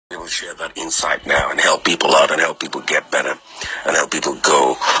share that insight now and help people out and help people get better and help people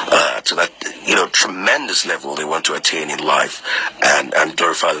go to that, tremendous level they want to attain in life and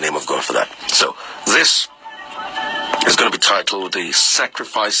glorify the name of God for that. So this is going to be titled the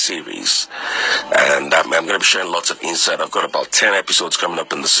Sacrifice Series, and I'm going to be sharing lots of insight. I've got about 10 episodes coming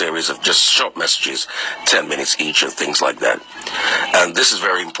up in the series of just short messages, 10 minutes each and things like that. And this is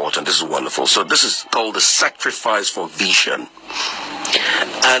very important. This is wonderful. So this is called the Sacrifice for Vision.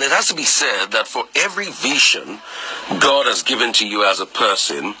 And it has to be said that for every vision God has given to you as a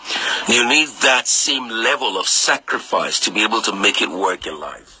person, you need that same level of sacrifice to be able to make it work in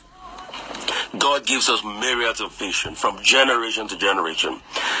life. God gives us myriads of vision from generation to generation.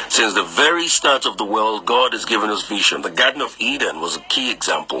 Since the very start of the world, God has given us vision. The Garden of Eden was a key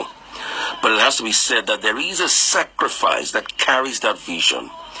example. But it has to be said that there is a sacrifice that carries that vision.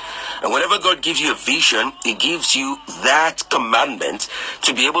 And whenever God gives you a vision, He gives you that commandment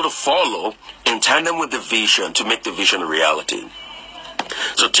to be able to follow in tandem with the vision to make the vision a reality.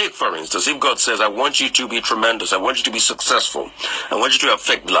 So take, for instance, if God says, I want you to be tremendous, I want you to be successful, I want you to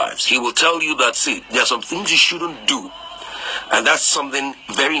affect lives, He will tell you that, see, there are some things you shouldn't do. And that's something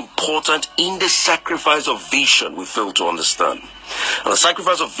very important in the sacrifice of vision we fail to understand. And the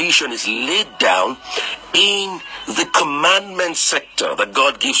sacrifice of vision is laid down in the commandment sector that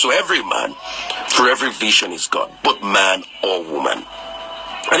God gives to every man for every vision He's got, both man or woman.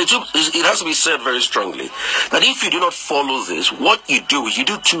 And it has to be said very strongly that if you do not follow this, what you do is you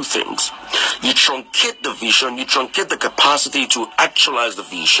do two things. You truncate the vision, you truncate the capacity to actualize the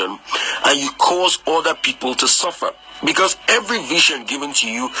vision, and you cause other people to suffer. Because every vision given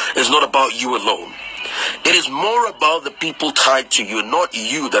to you is not about you alone. It is more about the people tied to you, not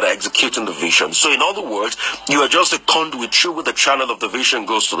you that are executing the vision. So in other words, you are just a conduit through which the channel of the vision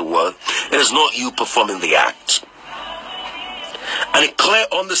goes to the world. It is not you performing the act. And a clear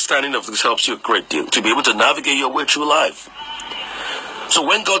understanding of this helps you a great deal to be able to navigate your way through life. So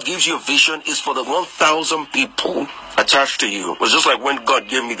when God gives you a vision, it's for the 1,000 people attached to you. It's just like when God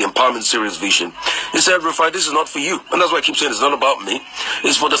gave me the Empowerment Series vision. He said, Rufai, this is not for you. And that's why I keep saying it's not about me.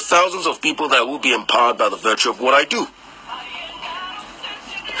 It's for the thousands of people that will be empowered by the virtue of what I do.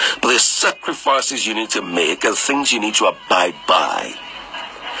 But there's sacrifices you need to make and things you need to abide by.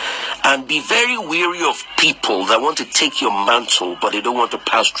 And be very wary of people that want to take your mantle, but they don't want to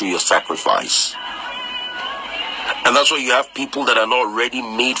pass through your sacrifice. And that's why you have people that are not ready,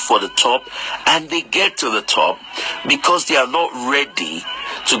 made for the top, and they get to the top because they are not ready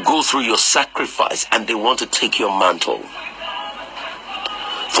to go through your sacrifice, and they want to take your mantle.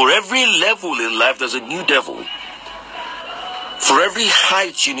 For every level in life, there's a new devil. For every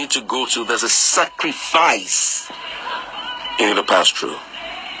height you need to go to, there's a sacrifice you need to pass through.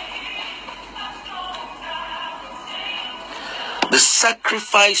 The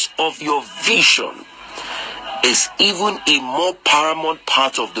sacrifice of your vision is even a more paramount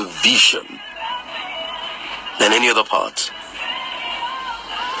part of the vision than any other part.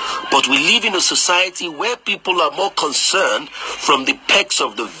 But we live in a society where people are more concerned from the pegs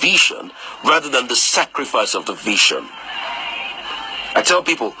of the vision rather than the sacrifice of the vision. I tell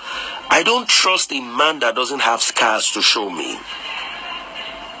people, I don't trust a man that doesn't have scars to show me.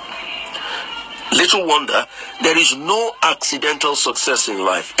 Little wonder, there is no accidental success in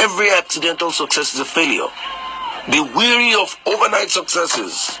life. Every accidental success is a failure. Be weary of overnight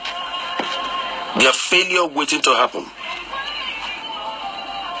successes. They are failure waiting to happen.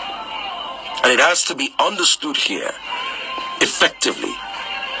 And it has to be understood here effectively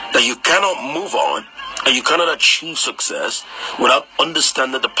that you cannot move on and you cannot achieve success without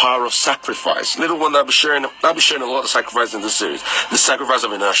understanding the power of sacrifice. Little wonder, I'll be sharing a lot of sacrifice in this series. The sacrifice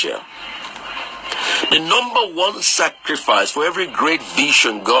of inertia. The number one sacrifice for every great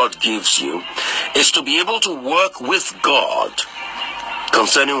vision God gives you is to be able to work with God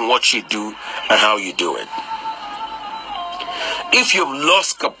concerning what you do and how you do it. If you've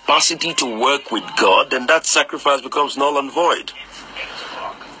lost capacity to work with God, then that sacrifice becomes null and void.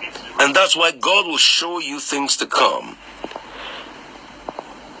 And that's why God will show you things to come.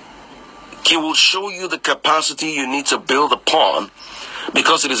 He will show you the capacity you need to build upon,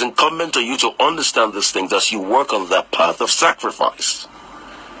 because it is incumbent on you to understand these things as you work on that path of sacrifice.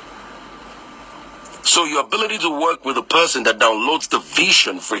 So your ability to work with a person that downloads the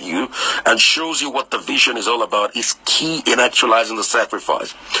vision for you and shows you what the vision is all about is key in actualizing the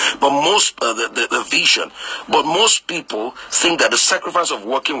sacrifice. But most the vision. But most people think that the sacrifice of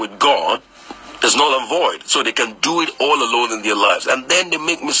working with God is null and void, so they can do it all alone in their lives, and then they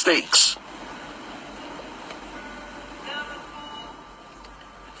make mistakes.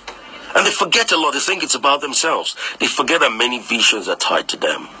 And they forget a lot. They think it's about themselves. They forget that many visions are tied to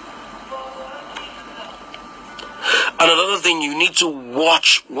them. And another thing, you need to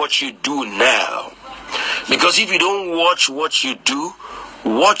watch what you do now. Because if you don't watch what you do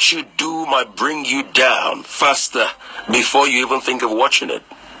might bring you down faster before you even think of watching it.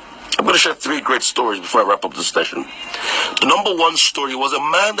 I'm going to share 3 great stories before I wrap up this session. The number 1 story was a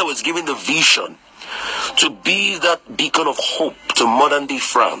man that was given the vision to be that beacon of hope to modern-day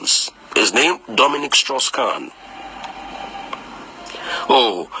France. His name, Dominique Strauss-Kahn.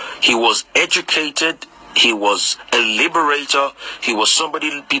 Oh, he was educated. He was a liberator. He was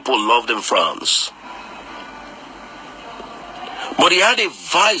somebody people loved in France. But he had a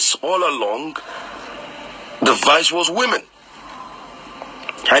vice all along. The vice was women.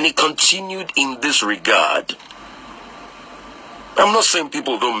 And he continued in this regard. I'm not saying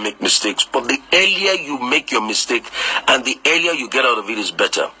people don't make mistakes, but the earlier you make your mistake and the earlier you get out of it is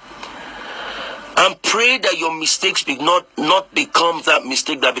better. And pray that your mistakes not become that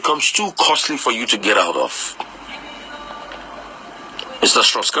mistake that becomes too costly for you to get out of. Mr.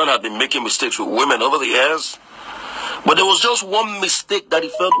 Strauss-Kahn had been making mistakes with women over the years, but there was just one mistake that he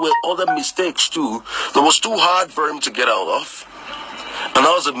felt were other mistakes too that was too hard for him to get out of. And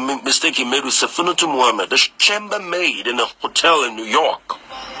that was a mistake he made with Safinatu Muhammad, the chambermaid in a hotel in New York.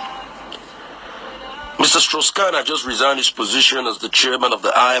 Mr. Strauss-Kahn had just resigned his position as the chairman of the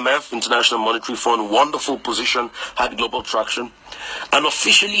IMF, International Monetary Fund. Wonderful position, had global traction. And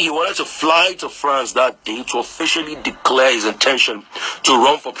officially, he wanted to fly to France that day to officially declare his intention to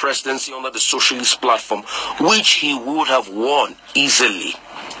run for presidency under the socialist platform, which he would have won easily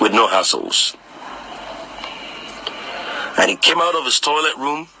with no hassles. And he came out of his toilet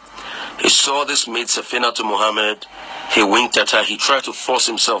room. He saw this maid, Safinatu Muhammad. He winked at her. He tried to force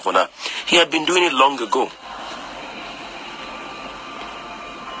himself on her. He had been doing it long ago.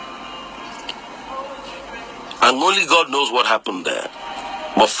 And only God knows what happened there.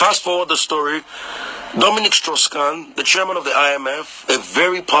 But fast forward the story. Dominique Strauss-Kahn, the chairman of the IMF, a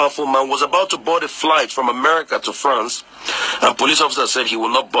very powerful man, was about to board a flight from America to France. And police officers said he will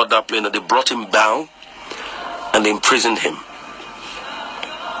not board that plane. And they brought him down and they imprisoned him.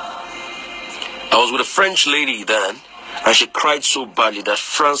 I was with a French lady then, and she cried so badly that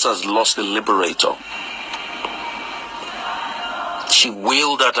France has lost a liberator. She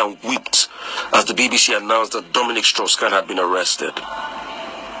wailed out and wept as the BBC announced that Dominique Strauss-Kahn had been arrested.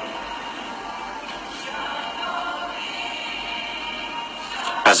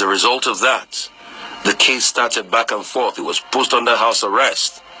 As a result of that, the case started back and forth. It was put under house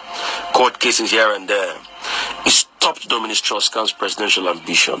arrest, court cases here and there. It stopped Dominique Strauss-Kahn's presidential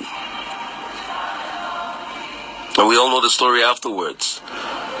ambition. And we all know the story afterwards.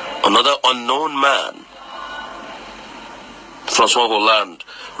 Another unknown man, François Hollande,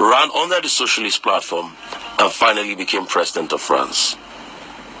 ran under the socialist platform and finally became president of France.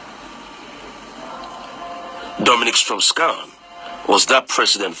 Dominique Strauss-Kahn was that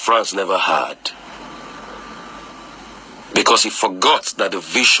president France never had, because he forgot that the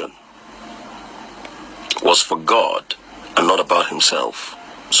vision was for God and not about himself.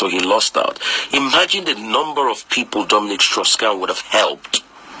 So he lost out. Imagine the number of people Dominique Strauss-Kahn would have helped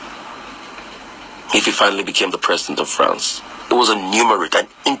if he finally became the president of France. He was a numerate, an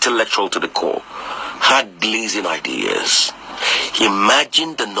intellectual to the core, had blazing ideas.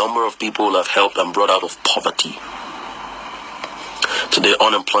 Imagine the number of people who have helped and brought out of poverty. Today,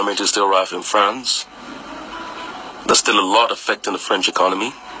 unemployment is still rife in France. There's still a lot affecting the French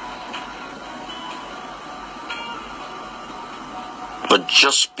economy. But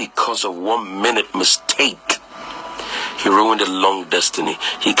just because of 1 minute mistake, he ruined a long destiny.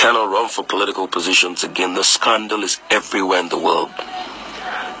 He cannot run for political positions again. The scandal is everywhere in the world.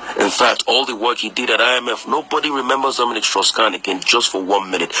 In fact, all the work he did at IMF, nobody remembers Dominique Strauss-Kahn again just for 1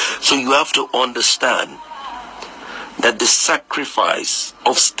 minute. So you have to understand that the sacrifice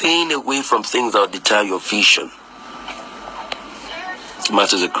of staying away from things that will deter your vision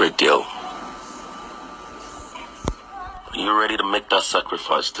matters a great deal. You're ready to make that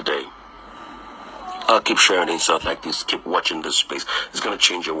sacrifice today. I'll keep sharing insight like this. Keep watching this space. It's going to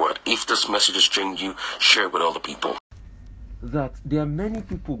change your world. If this message has changed you, share it with other people. That there are many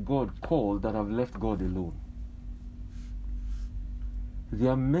people God called that have left God alone.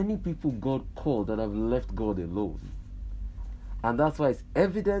 There are many people God called that have left God alone. And that's why it's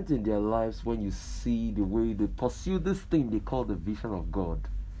evident in their lives when you see the way they pursue this thing they call the vision of God.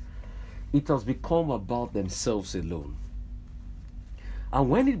 It has become about themselves alone. And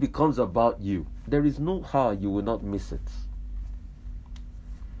when it becomes about you, there is no how you will not miss it.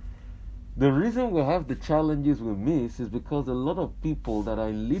 The reason we have the challenges we miss is because a lot of people that are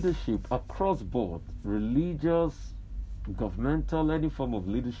in leadership across board, religious, governmental, any form of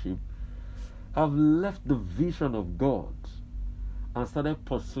leadership, have left the vision of God and started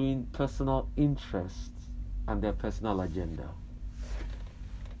pursuing personal interests and their personal agenda.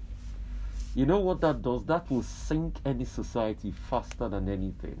 You know what that does? That will sink any society faster than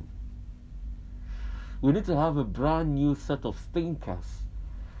anything. We need to have a brand new set of thinkers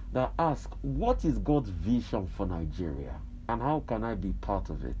that ask, what is God's vision for Nigeria and how can I be part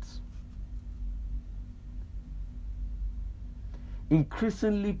of it?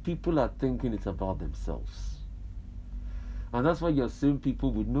 Increasingly, people are thinking it's about themselves. And that's why you're seeing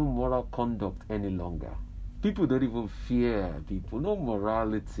people with no moral conduct any longer. People don't even fear people, no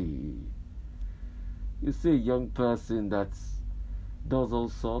morality. You see a young person that does all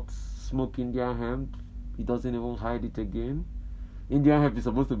sorts, smoke Indian hemp, he doesn't even hide it again. Indian hemp is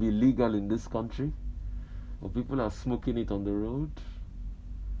supposed to be legal in this country, but people are smoking it on the road.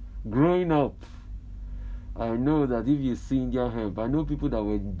 Growing up, I know that if you see Indian hemp, I know people that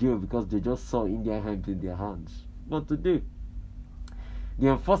were in jail because they just saw Indian hemp in their hands. But today, the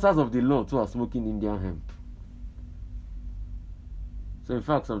enforcers of the law too are smoking Indian hemp. So in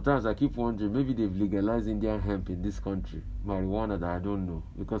fact, sometimes I keep wondering, maybe they've legalized Indian hemp in this country. Marijuana that I don't know,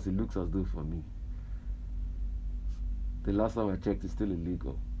 because it looks as though for me. The last time I checked, it's still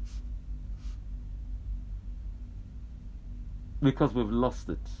illegal. Because we've lost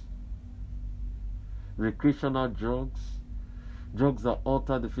it. Recreational drugs, drugs that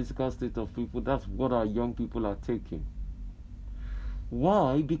alter the physical state of people, that's what our young people are taking.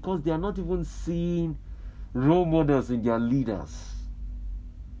 Why? Because they are not even seeing role models in their leaders.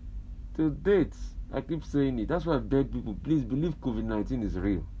 To date, I keep saying it, that's why I beg people, please believe COVID-19 is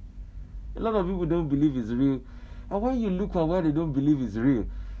real. A lot of people don't believe it's real. And when you look at why they don't believe it's real,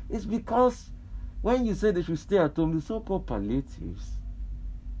 it's because when you say they should stay at home, the so-called palliatives,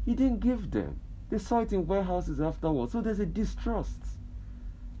 you didn't give them. They saw it in warehouses afterwards. So there's a distrust.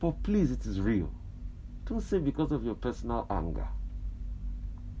 But please, it is real. Don't say because of your personal anger.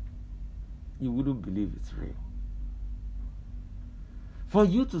 You wouldn't believe it's real. For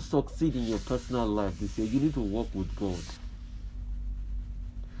you to succeed in your personal life this year, you need to walk with God.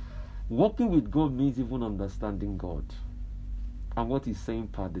 Walking with God means even understanding God and what He's saying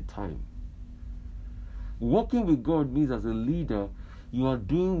per the time. Walking with God means as a leader, you are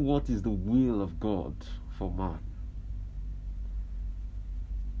doing what is the will of God for man,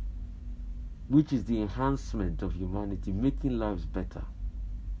 which is the enhancement of humanity, making lives better.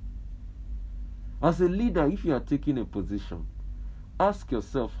 As a leader, if you are taking a position, ask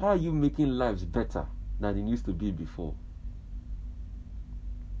yourself, how are you making lives better than it used to be before?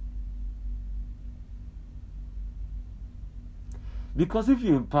 Because if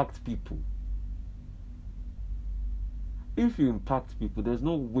you impact people, there's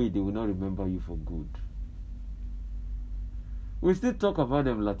no way they will not remember you for good. We still talk about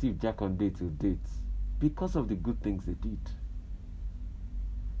them Lateef Jakande till date because of the good things they did.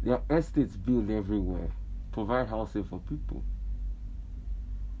 Their estates built everywhere, provide housing for people.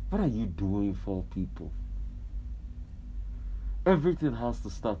 What are you doing for people? Everything has to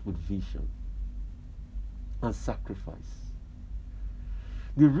start with vision and sacrifice.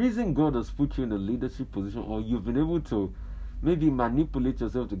 The reason God has put you in a leadership position, or you've been able to maybe manipulate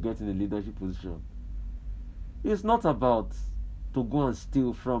yourself to get in a leadership position, it's not about to go and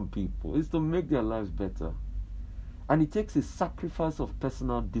steal from people. It's to make their lives better. And it takes a sacrifice of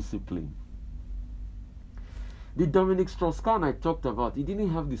personal discipline. The Dominic Strauss-Kahn I talked about, he didn't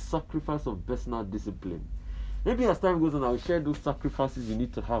have the sacrifice of personal discipline. Maybe as time goes on, I'll share those sacrifices you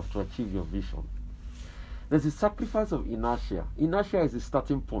need to have to achieve your vision. There's a sacrifice of inertia. Inertia is the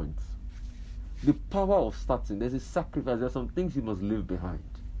starting point. The power of starting. There's a sacrifice. There's some things you must leave behind.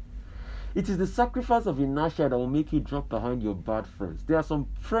 It is the sacrifice of inertia that will make you drop behind your bad friends. There are some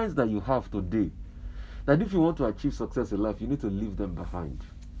friends that you have today that if you want to achieve success in life, you need to leave them behind.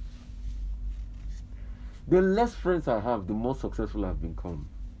 The less friends I have, the more successful I've become.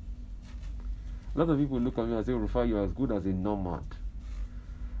 A lot of people look at me and say, Rufai, you're as good as a nomad.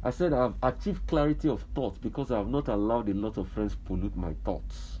 I said I've achieved clarity of thought because I have not allowed a lot of friends pollute my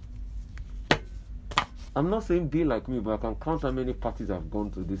thoughts. I'm not saying be like me, but I can count how many parties I've gone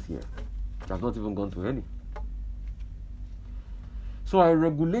to this year. I've not even gone to any. So I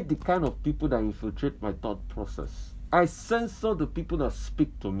regulate the kind of people that infiltrate my thought process. I censor the people that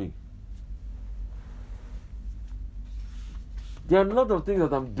speak to me. There are a lot of things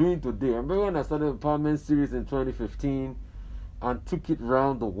that I'm doing today. I remember when I started the Empowerment Series in 2015 and took it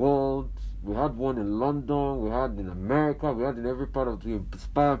around the world. We had one in London, we had in America, we had in every part of to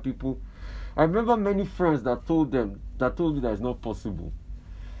inspire people. I remember many friends that told me that it's not possible.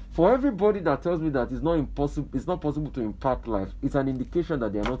 For everybody that tells me that it's not possible to impact life, it's an indication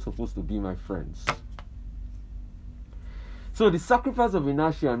that they are not supposed to be my friends. So the sacrifice of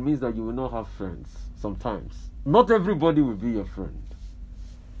inertia means that you will not have friends sometimes. Not everybody will be your friend.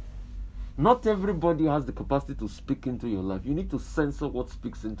 Not everybody has the capacity to speak into your life. You need to censor what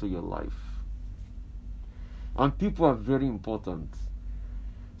speaks into your life. And people are very important.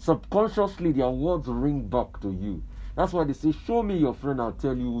 Subconsciously, their words ring back to you. That's why they say, show me your friend, I'll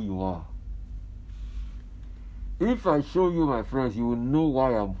tell you who you are. If I show you my friends, you will know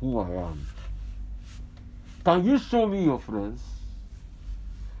why I'm who I am. Can you show me your friends?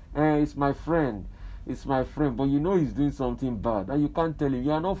 It's my friend. It's my friend. But you know he's doing something bad. And you can't tell him.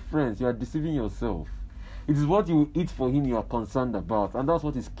 You are not friends. You are deceiving yourself. It is what you eat for him you are concerned about. And that's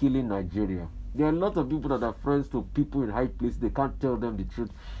what is killing Nigeria. There are a lot of people that are friends to people in high places. They can't tell them the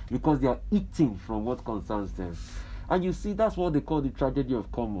truth because they are eating from what concerns them. And you see, that's what they call the tragedy of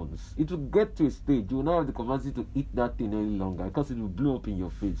commons. It will get to a stage, you will not have the capacity to eat that thing any longer because it will blow up in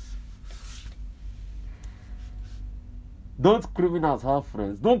your face. Don't criminals have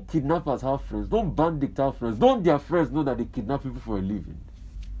friends? Don't kidnappers have friends? Don't bandits have friends? Don't their friends know that they kidnap people for a living?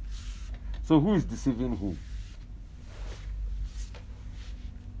 So who is deceiving who?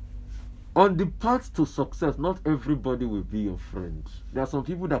 On the path to success, not everybody will be your friend. There are some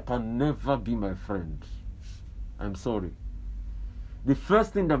people that can never be my friend. I'm sorry. The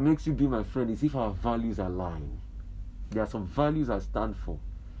first thing that makes you be my friend is if our values align. There are some values I stand for.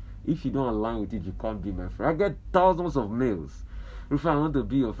 If you don't align with it, you can't be my friend. I get thousands of mails. If I want to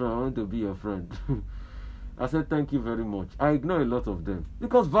be your friend, I want to be your friend. I said, thank you very much. I ignore a lot of them.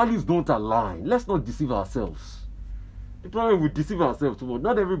 Because values don't align. Let's not deceive ourselves. The problem we deceive ourselves too much.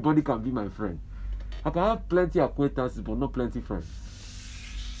 Not everybody can be my friend. I can have plenty of acquaintances, but not plenty friends.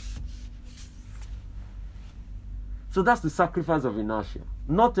 So that's the sacrifice of inertia.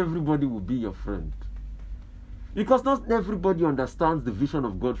 Not everybody will be your friend. Because not everybody understands the vision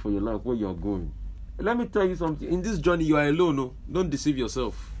of God for your life, where you're going. Let me tell you something. In this journey, you are alone. No? Don't deceive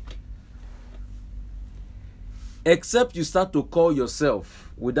yourself. Except you start to call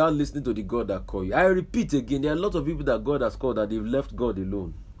yourself without listening to the God that called you. I repeat again, there are a lot of people that God has called that they've left God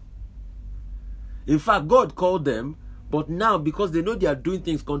alone. In fact, God called them, but now because they know they are doing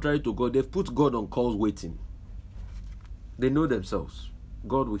things contrary to God, they've put God on calls waiting. They know themselves.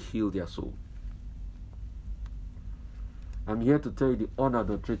 God will heal their soul. I'm here to tell you the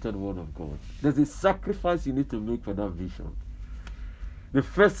unadulterated word of God. There's a sacrifice you need to make for that vision. The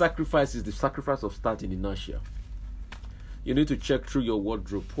first sacrifice is the sacrifice of starting inertia. You need to check through your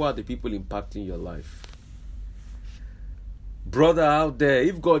wardrobe. Who are the people impacting your life? Brother out there,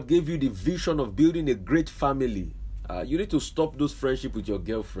 if God gave you the vision of building a great family, you need to stop those friendships with your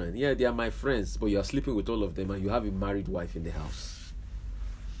girlfriend. Yeah, they are my friends, but you are sleeping with all of them and you have a married wife in the house.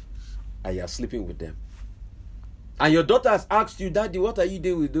 And you are sleeping with them. And your daughter has asked you, Daddy, what are you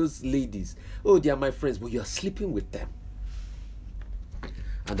doing with those ladies? Oh, they are my friends, but you are sleeping with them.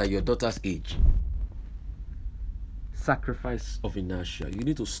 And at your daughter's age. Sacrifice of inertia. You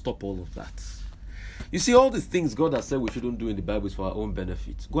need to stop all of that. You see, all the things God has said we shouldn't do in the Bible is for our own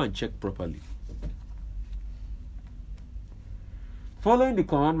benefit. Go and check properly. Following the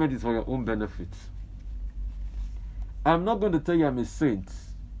commandment is for your own benefit. I'm not going to tell you I'm a saint.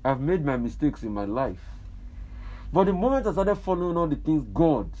 I've made my mistakes in my life. But the moment I started following all the things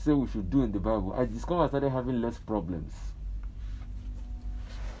God said we should do in the Bible, I discovered I started having less problems.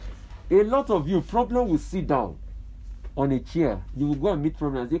 A lot of you, problem will sit down on a chair. You will go and meet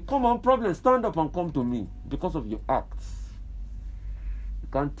problems. They come on, problem, stand up and come to me because of your acts. You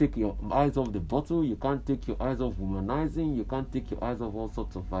can't take your eyes off the bottle. You can't take your eyes off womanizing. You can't take your eyes off all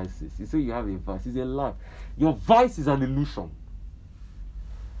sorts of vices. You say you have a vice. It's a lie. Your vice is an illusion.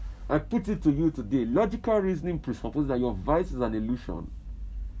 I put it to you today. Logical reasoning presupposes that your vice is an illusion.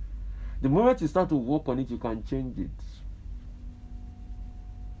 The moment you start to work on it, you can change it.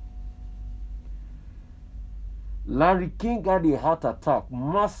 Larry King had a heart attack,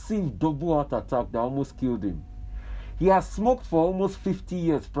 massive double heart attack that almost killed him. He has smoked for almost 50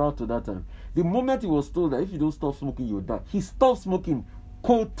 years prior to that time. The moment he was told that if you don't stop smoking, you'll die, he stopped smoking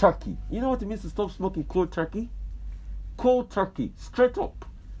cold turkey. You know what it means to stop smoking cold turkey? Cold turkey, straight up.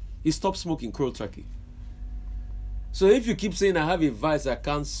 He stopped smoking cold turkey. So if you keep saying I have a vice, I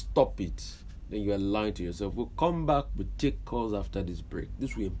can't stop it, then you are lying to yourself. We'll come back, we'll take calls after this break.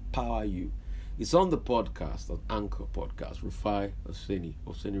 This will empower you. It's on the podcast, on Anchor Podcast, Rufai Oseni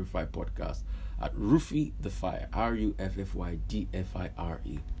Rufai Podcast, at Rufy the Fire, RUFFYDFIRE,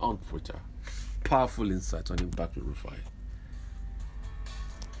 on Twitter. Powerful insights on Impact with Rufai.